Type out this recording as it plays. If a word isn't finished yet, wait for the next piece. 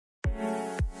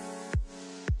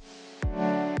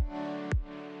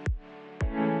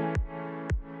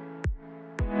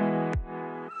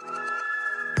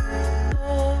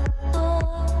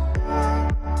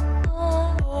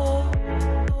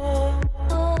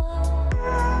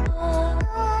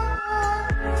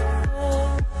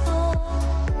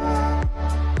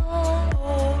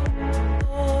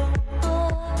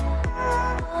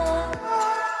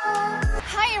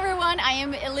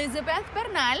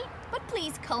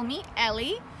call me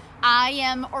Ellie. I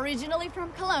am originally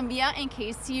from Colombia, in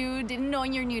case you didn't know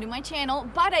and you're new to my channel,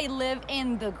 but I live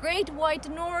in the Great White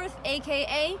North,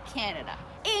 aka Canada.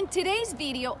 In today's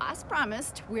video, as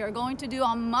promised, we are going to do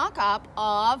a mock-up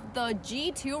of the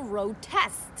G2 road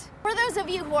test. For those of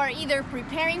you who are either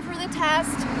preparing for the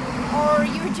test or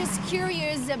you're just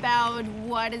curious about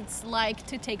what it's like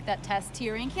to take that test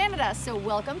here in Canada, so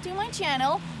welcome to my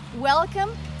channel.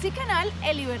 Welcome to Canal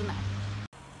Ellie Bernal.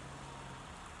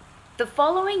 The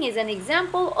following is an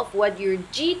example of what your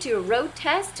G2 road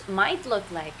test might look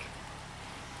like.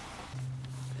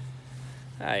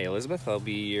 Hi Elizabeth, I'll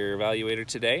be your evaluator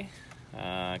today.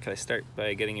 Can I start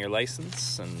by getting your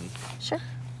license? Sure.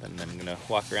 Then I'm going to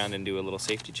walk around and do a little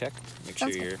safety check. Make sure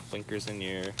your blinkers and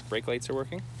your brake lights are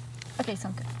working. Okay,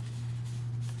 sounds good.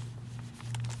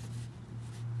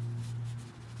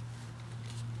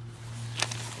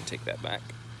 And take that back.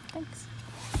 Thanks.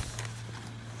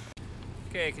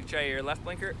 Okay, you can try your left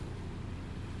blinker.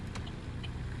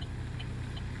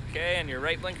 Okay, and your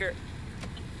right blinker.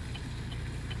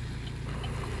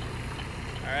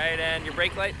 Alright, and your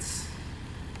brake lights.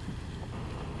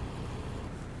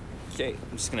 Okay,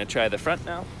 I'm just going to try the front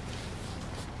now.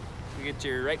 You get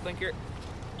your right blinker.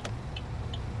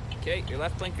 Okay, your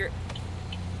left blinker.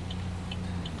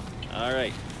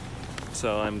 Alright,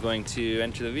 so I'm going to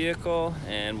enter the vehicle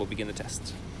and we'll begin the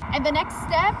test. And the next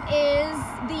step is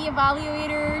the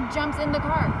evaluator jumps in the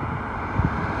car.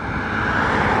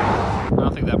 I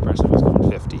don't think that person was going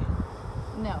 50.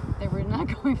 No, they were not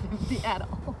going 50 at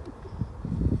all.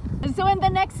 So and the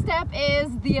next step is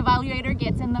the evaluator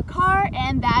gets in the car,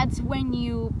 and that's when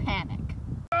you panic.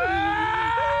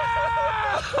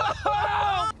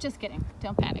 Just kidding,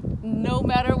 don't panic. No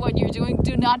matter what you're doing,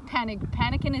 do not panic.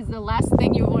 Panicking is the last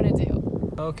thing you want to do.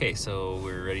 Okay, so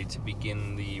we're ready to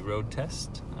begin the road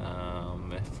test.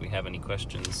 If we have any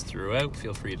questions throughout,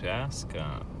 feel free to ask.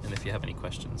 And if you have any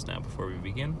questions now before we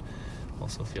begin,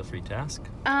 also feel free to ask.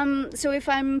 So if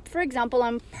for example,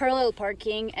 I'm parallel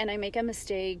parking and I make a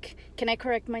mistake, can I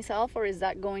correct myself, or is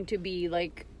that going to be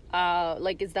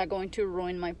is that going to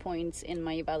ruin my points in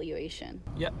my evaluation?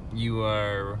 Yeah, you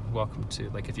are welcome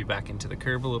to, if you back into the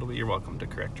curb a little bit, you're welcome to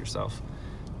correct yourself.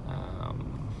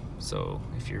 So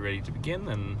if you're ready to begin,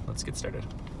 then let's get started.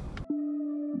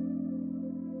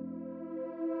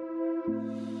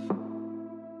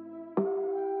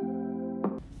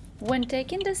 When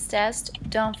taking this test,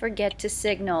 don't forget to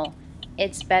signal.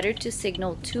 It's better to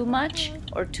signal too much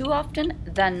or too often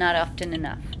than not often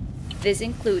enough. This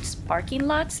includes parking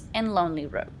lots and lonely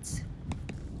roads.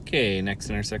 Okay, next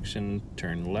intersection,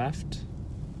 turn left.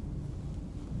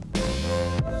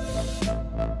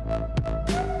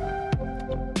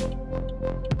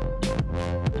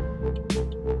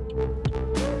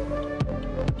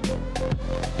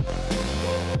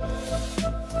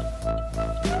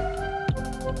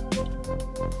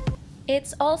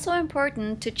 It's also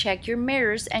important to check your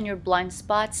mirrors and your blind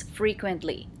spots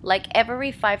frequently, like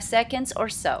every 5 seconds or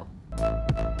so.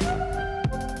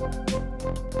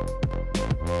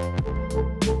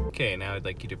 Okay, now I'd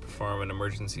like you to perform an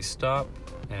emergency stop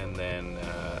and then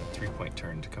a 3-point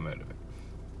turn to come out of it.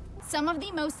 Some of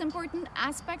the most important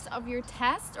aspects of your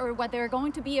test, or what they're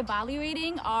going to be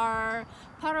evaluating, are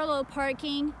parallel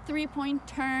parking, 3-point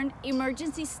turn,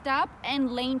 emergency stop,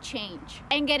 and lane change.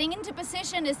 And getting into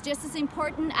position is just as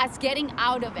important as getting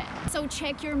out of it. So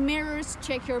check your mirrors,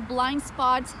 check your blind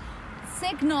spots,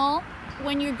 signal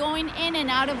when you're going in and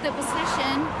out of the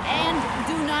position, and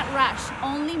do not rush.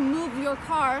 Only move your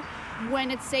car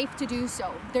when it's safe to do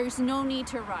so. There's no need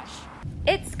to rush.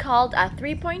 It's called a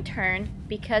 3-point turn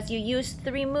because you use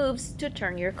 3 moves to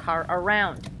turn your car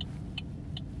around.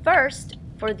 First,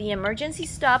 for the emergency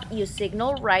stop, you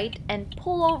signal right and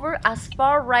pull over as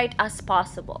far right as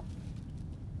possible.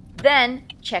 Then,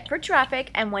 check for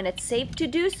traffic, and when it's safe to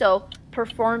do so,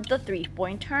 perform the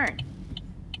 3-point turn.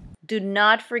 Do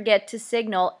not forget to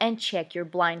signal and check your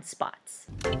blind spots.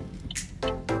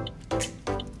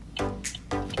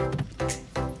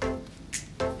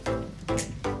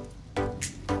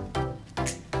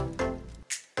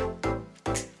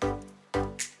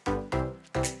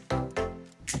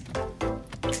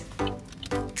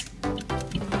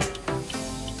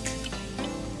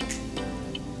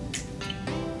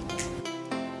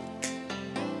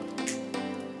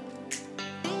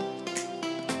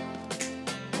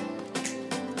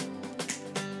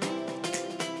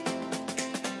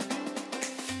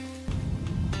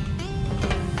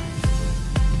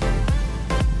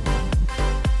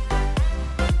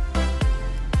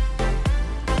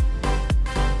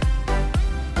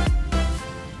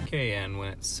 Okay, and when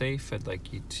it's safe, I'd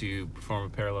like you to perform a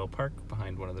parallel park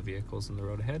behind one of the vehicles in the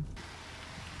road ahead.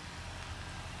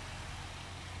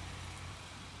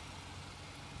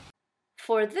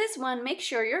 For this one, make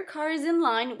sure your car is in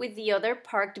line with the other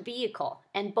parked vehicle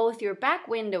and both your back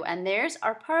window and theirs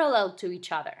are parallel to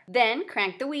each other. Then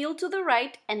crank the wheel to the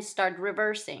right and start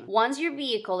reversing. Once your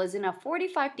vehicle is in a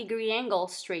 45-degree angle,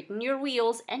 straighten your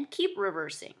wheels and keep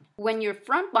reversing. When your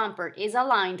front bumper is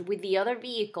aligned with the other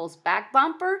vehicle's back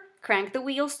bumper, crank the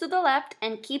wheels to the left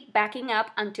and keep backing up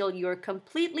until you're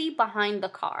completely behind the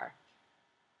car.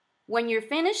 When you're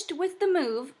finished with the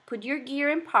move, put your gear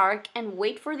in park and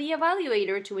wait for the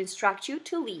evaluator to instruct you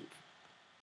to leave.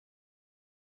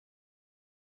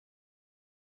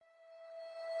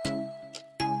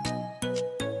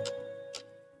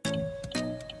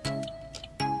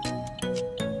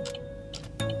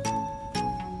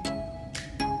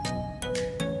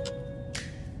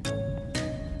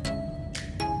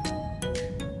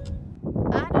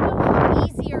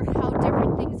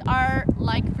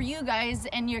 For you guys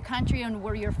in your country and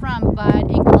where you're from, but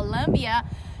in Colombia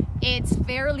it's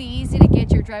fairly easy to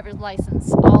get your driver's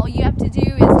license. All you have to do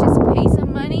is just pay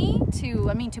some money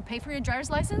to pay for your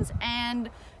driver's license and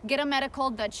get a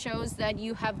medical that shows that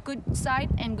you have good sight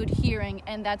and good hearing,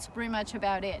 and that's pretty much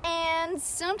about it. And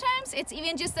sometimes it's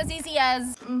even just as easy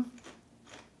as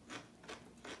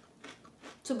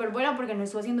súper buena porque no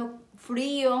estoy haciendo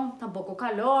frío, tampoco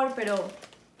calor, pero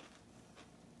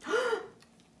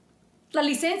la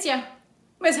licencia.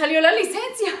 Me salió la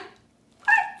licencia.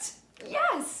 What?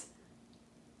 Yes.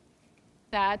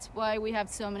 That's why we have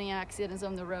so many accidents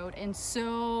on the road and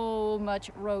so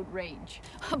much road rage.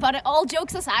 But all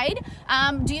jokes aside,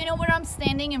 do you know where I'm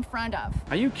standing in front of?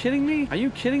 Are you kidding me? Are you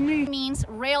kidding me? It means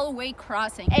railway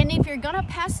crossing. And if you're gonna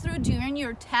pass through during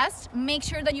your test, make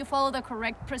sure that you follow the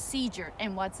correct procedure.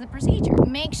 And what's the procedure?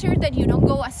 Make sure that you don't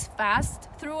go as fast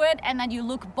through it and that you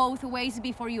look both ways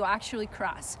before you actually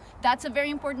cross. That's a very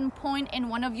important point in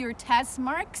one of your test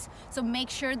marks. So make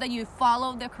sure that you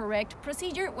follow the correct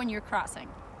procedure when you're crossing.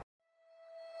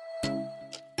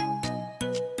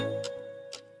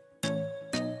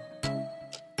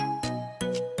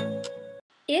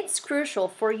 It's crucial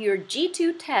for your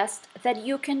G2 test that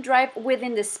you can drive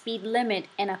within the speed limit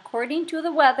and according to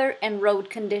the weather and road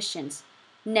conditions.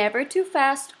 Never too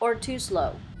fast or too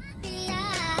slow.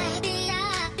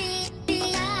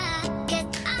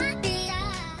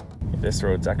 This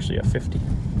road's actually a 50.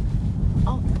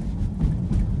 Oh.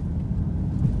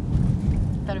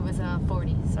 Thought it was a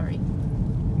 40, sorry.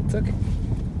 It's okay.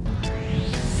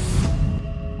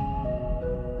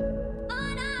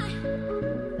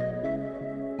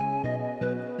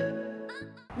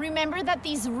 Remember that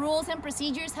these rules and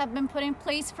procedures have been put in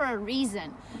place for a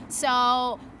reason.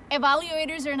 So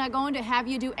evaluators are not going to have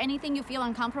you do anything you feel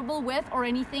uncomfortable with or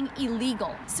anything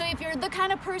illegal. So if you're the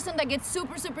kind of person that gets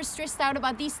super stressed out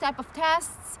about these type of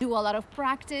tests, do a lot of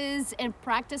practice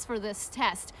for this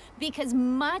test, because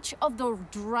much of the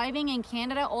driving in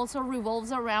Canada also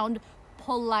revolves around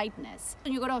politeness.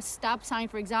 When you go to a stop sign,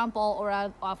 for example, or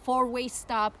a four-way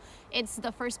stop, it's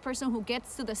the first person who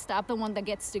gets to the stop, the one that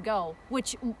gets to go,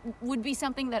 which would be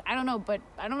something that I don't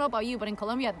know about you, but in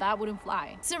Colombia that wouldn't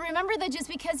fly. So remember that just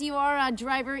because you are a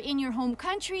driver in your home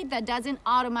country, that doesn't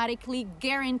automatically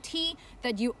guarantee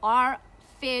that you are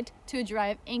fit to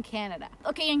drive in Canada.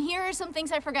 Okay, and here are some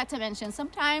things I forgot to mention.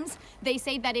 Sometimes they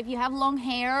say that if you have long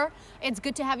hair, it's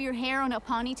good to have your hair on a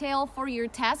ponytail for your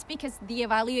test, because the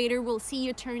evaluator will see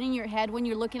you turning your head when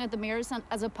you're looking at the mirrors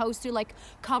as opposed to like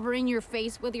covering your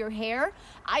face with your hair.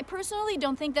 I personally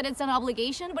don't think that it's an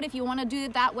obligation, but if you want to do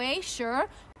it that way, sure.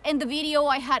 In the video,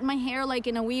 I had my hair like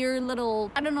in a weird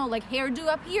little, I don't know, like hairdo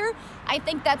up here. I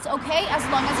think that's okay as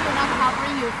long as you're not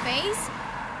covering your face.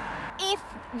 If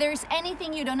there's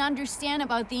anything you don't understand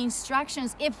about the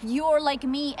instructions, if you're like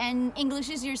me and English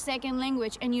is your second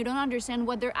language and you don't understand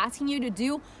what they're asking you to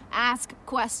do, ask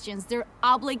questions. They're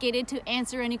obligated to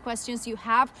answer any questions you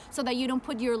have so that you don't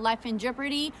put your life in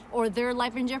jeopardy or their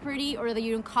life in jeopardy, or that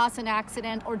you don't cause an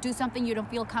accident or do something you don't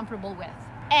feel comfortable with.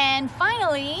 And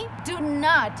finally, do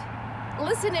not,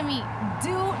 listen to me,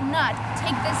 do not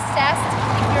take this test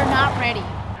if you're not ready.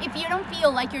 If you don't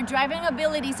feel like your driving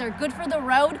abilities are good for the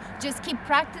road, just keep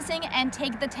practicing and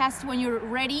take the test when you're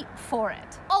ready for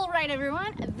it. All right,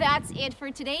 everyone, that's it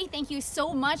for today. Thank you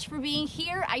so much for being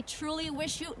here. I truly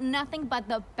wish you nothing but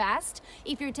the best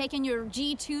if you're taking your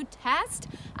G2 test.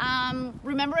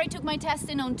 Remember, I took my test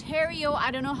in Ontario.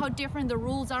 I don't know how different the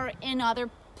rules are in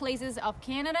other places of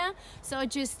Canada, so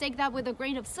just take that with a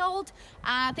grain of salt.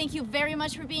 Thank you very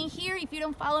much for being here. If you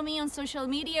don't follow me on social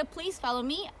media, please follow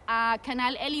me,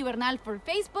 Canal Eli Bernal for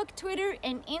Facebook, Twitter,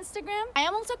 and Instagram. I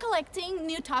am also collecting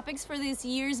new topics for this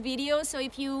year's video, so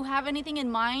if you have anything in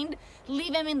mind,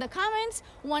 leave them in the comments.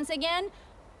 Once again,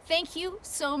 Thank you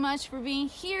so much for being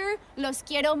here. Los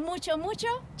quiero mucho,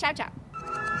 mucho. Ciao, ciao.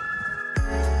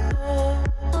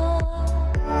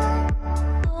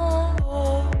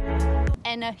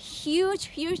 And a huge,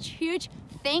 huge, huge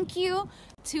thank you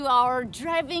to our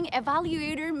driving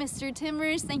evaluator, Mr.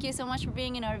 Timbers. Thank you so much for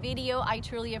being in our video. I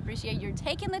truly appreciate your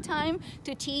taking the time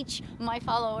to teach my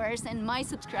followers and my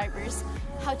subscribers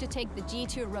how to take the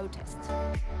G2 road test.